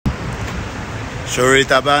ṣòro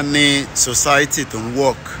tá bá ní society tó ń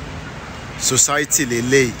work society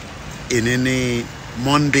lélẹ́yìí èní ní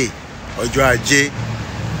Monday ọjọ́ ajé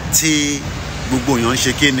tí gbogbo èèyàn ń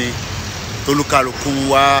ṣe kíni tólúkàlùkù ń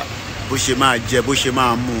wá bó ṣe máa jẹ bó ṣe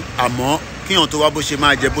máa mu àmọ́ kíyàn tó wá bó ṣe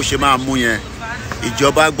máa jẹ bó ṣe máa mu yẹn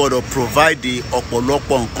ìjọba gbọ́dọ̀ provide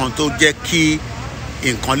ọ̀pọ̀lọpọ̀ nǹkan tó jẹ́ kí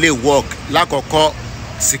nǹkan lè work. Lákọ̀ọ́kọ́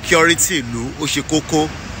security ìlú ó ṣe kókó,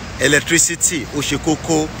 electricity ó ṣe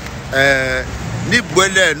kókó.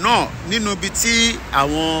 Nígbẹ́lẹ̀ náà nínú ibi tí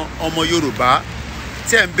àwọn ọmọ Yorùbá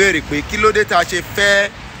tí ẹ̀ ń béèrè pé kí ló dé tá a ṣe fẹ́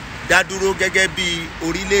dá dúró gẹ́gẹ́ bí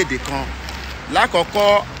orílẹ̀-èdè kan.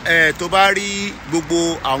 Lákọ̀ọ́kọ́ tó bá rí gbogbo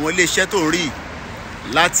àwọn iléeṣẹ́ tó ń rí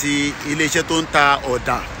láti iléeṣẹ́ tó ń ta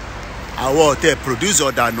ọ̀dà àwọn ọ̀tẹ̀ produce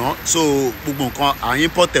ọ̀dà náà so gbogbo nǹkan à ń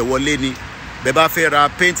import ẹ̀ wọlé ni. Bẹ́ẹ̀ bá fẹ́ ra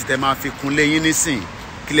paint tẹ́ máa fi kun léyìn nísìn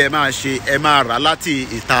kí lẹ máa ṣe ẹ máa rà láti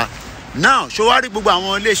ìta. Now ṣó wá rí gbogbo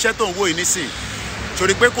àwọn iléeṣẹ́ tó ń wò yìí nísìn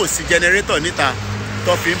torí pé kò sí generator níta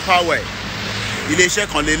tó fi ń power ẹ̀ iléeṣẹ́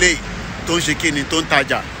kan lélẹ́yìí tó ń ṣe kíni tó ń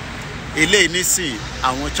tajà eléyìí nísìn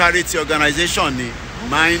àwọn charity organization ni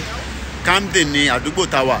Mind Camden ní àdúgbò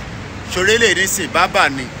tàwa ṣòro eléyìí nísìn bábà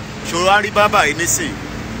ni ṣòro á rí bábà yìí nísìn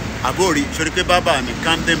àbórí ṣòro pé bábà ni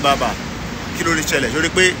Camden bábà kí ló lè ṣẹlẹ̀ ṣòro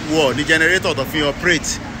pé wọ́ọ̀ ní generator tó fi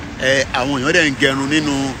operate àwọn èèyàn dẹ̀ ń gẹrun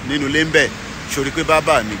nínú ilé ń bẹ̀ ṣòro pé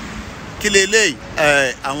bábà ni kí leléyìí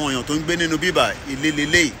àwọn èèyàn tó ń gbé nínú bíbà ilé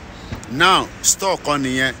leléyìí now store kan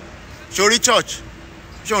nìyẹn ṣorí church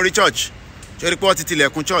ṣorí pé wọ́n ti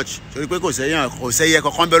tilẹ̀kùn church ṣorí pé kò sẹ́yẹ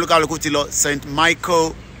kankan bẹ́ẹ̀ olúkálùkù ti lọ St.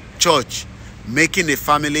 Michael Church making a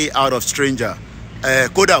family out of stranger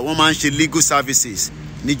kódà wọ́n máa ń ṣe legal services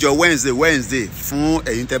níjọ́ Wednesday fún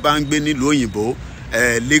ẹ̀yin tẹ́ bá ń gbé nílùú òyìnbó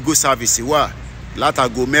legal service wà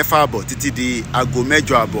látago 6:30 títí di aago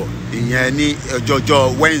 8:30 ìyẹn ní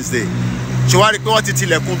ọjọ́jọ́ Wednesday ṣé wá rí pé wọ́n ti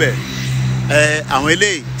tilẹ̀kùn bẹ̀ àwọn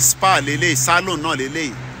eléyìí spa lélẹ́yìí salon náà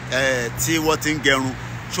lélẹ́yìí tí wọ́n ti ń gẹrun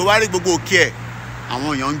ṣé wá rí gbogbo òkè ẹ̀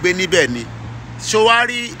àwọn èèyàn ń gbé níbẹ̀ ni ṣé wá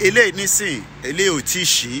rí eléyìí nísìn eléyìí ò tí ì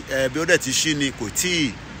ṣí bí ó dẹ̀ ti ṣí ni kò tí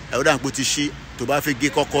ì ó dà ń pò ti ṣí tó bá fi gé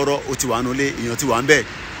kọ́kọ́rọ́ ó ti wà nulẹ̀ èèyàn ti wà ń bẹ̀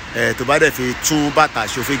tó bá dẹ̀ fi tún bàtà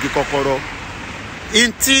ṣe ó fi gé kọ́kọ́rọ́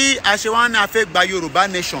ntí aṣèwọ́n ní a fẹ́ gba Yorùbá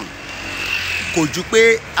nation kò ju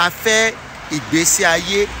pé a fẹ́ ìgbésí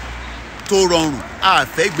ayé tó rọrùn a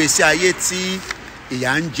fẹ́ ìgbésí ayé tí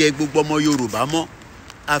ìyà ń jẹ gbogbo ọmọ Yorùbá mọ́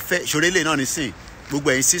a fẹ́ ṣòrélè náà nísìn gbogbo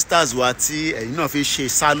ẹ̀yin sisters wa tí ẹ̀yin náà fi ṣe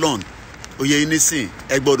salon oyè yín nísìn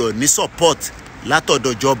ẹ gbọ́dọ̀ ní support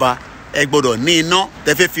látọ̀dọ̀ ìjọba ẹ gbọ́dọ̀ ní iná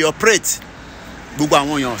tẹ́ fẹ́ fi operate gbogbo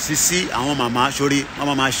àwọn èèyàn sísí àwọn màmá sórí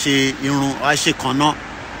wọ́n máa ṣe irun wá ṣe kan náà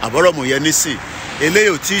àbọ̀rọ̀mọ̀ yẹn nísìn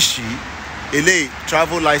eléyìí ò tí ì ṣí eléyìí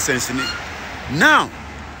travel license ni. Now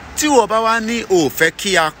tí wọ́n bá wá ní ó fẹ́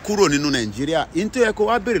kí a kúrò nínú Nàìjíríà yìí tó yẹ kó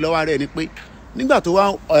wá béèrè lọ́wọ́ rẹ̀ ni pé nígbà tó wá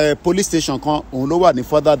police station kan òun ló wà ní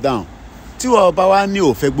further down tí wọ́n bá wá ní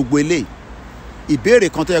ó fẹ́ gbogbo eléyìí ìbéèrè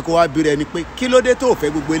kan tó yẹ kó wá béèrè ni pé kí ló dé tó fẹ́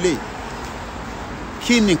gbogbo eléyìí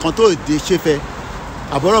kí ni nǹkan tó dé ṣe fẹ́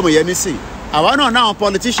àbọ̀rọ̀mọ̀ yẹn nísìn àwa náà náà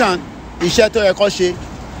politician iṣẹ́ tó yẹ kó ṣe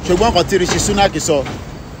ṣùgbọ́n kan tí Rishi Sunak sọ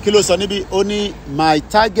kí ló sọ níbi ó ní my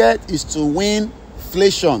target is to win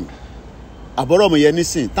inflation àbọ̀rọ̀mọ̀ yẹn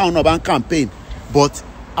nísìn táwọn náà bá ń campaign but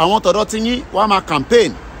àwọn tọ̀dọ̀ tí yín wá máa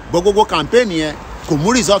campaign gbogbo campaign yẹn kò mú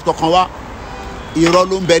result kankan wá irọ́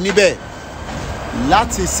ló ń bẹ níbẹ̀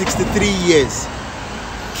láti 63 years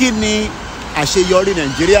kí ni àṣeyọrí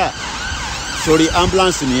Nàìjíríà sórí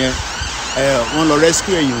ambulance nìyẹn wọ́n lọ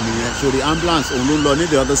rescue èèyàn nìyẹn sórí ambulance òun ló ń lọ ní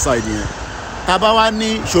the other side yẹn tábà wá ní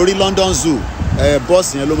sórí London Zoo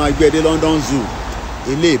bọ́ọ̀sì yẹn ló máa gbé dé London Zoo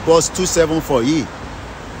ilé bọ́ọ̀sì 274 yìí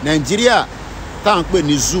Nàìjíríà tá à ń pè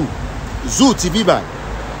ní zoo ti bíbà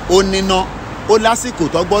ó níná ó lásìkò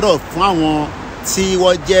tó gbọ́dọ̀ fún àwọn tí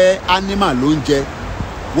wọ́n jẹ́ animal lóúnjẹ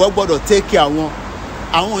wọ́n gbọ́dọ̀ take care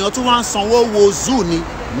àwọn èèyàn tó wá ń sanwó wo zoo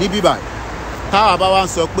ní bíbà táwa bá wá ń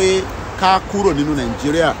sọ pé ká kúrò nínú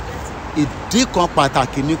Nàìjíríà ìdí kan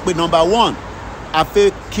pàtàkì ni pé number one a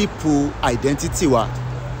fẹ́ keep identity wa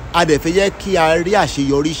a dẹ̀ fẹ́ yẹ kí a rí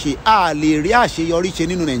àṣeyọrí ṣe a lè rí àṣeyọrí ṣe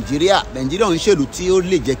nínú Nàìjíríà ń ṣèlú tí ó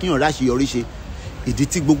lè jẹ́ kí èèyàn rí àṣeyọrí ṣe ìdí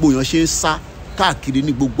tí gbogbo èèyàn ṣe ń sá káàkiri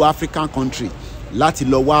ní gbogbo African country láti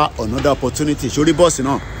lọ wá another opportunity sórí bọ́ọ̀sì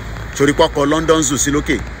náà sórí pọ́kọ London Zoo sí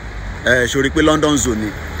lókè sórí pé London Zoo ni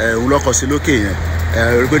òun lọ́kọ̀ sí lókè yẹn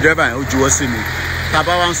rí pé driver yẹn ó juwọ́ sí mi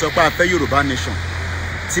tábà wá ń sọ pé a fẹ́ Yorùbá nation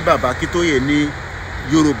tí bàbá Akíntóyè ní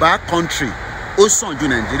Yorùbá country ó sàn ju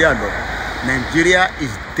Nàìjíríà lọ Nigeria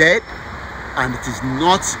is dead and it is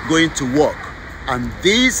not going to work and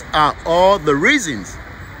these are all the reasons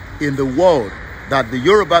in the world that the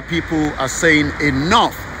Yoruba people are saying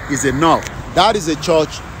enough is enough. That is a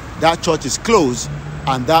church that church is closed,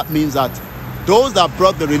 and that means that those that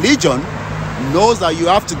brought the religion knows that you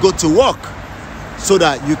have to go to work so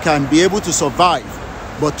that you can be able to survive.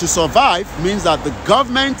 But to survive means that the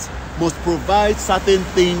government must provide certain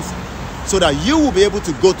things so that you will be able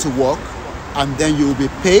to go to work, and then you will be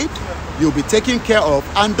paid, you'll be taken care of.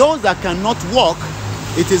 And those that cannot work,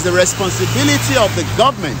 it is the responsibility of the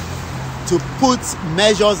government to put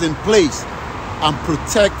measures in place and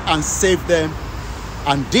protect and save them.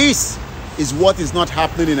 And this is what is not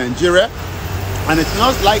happening in Nigeria, and it's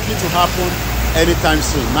not likely to happen anytime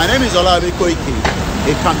soon. My name is Olawale Koiki,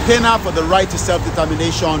 a campaigner for the right to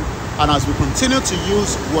self-determination, and as we continue to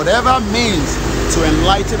use whatever means to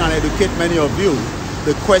enlighten and educate many of you,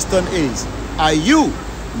 the question is, are you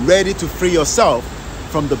ready to free yourself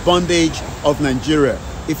from the bondage of Nigeria?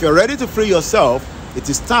 If you're ready to free yourself, it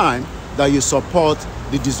is time that you support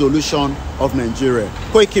the dissolution of Nigeria.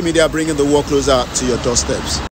 Koiki Media, bringing the war closer to your doorsteps.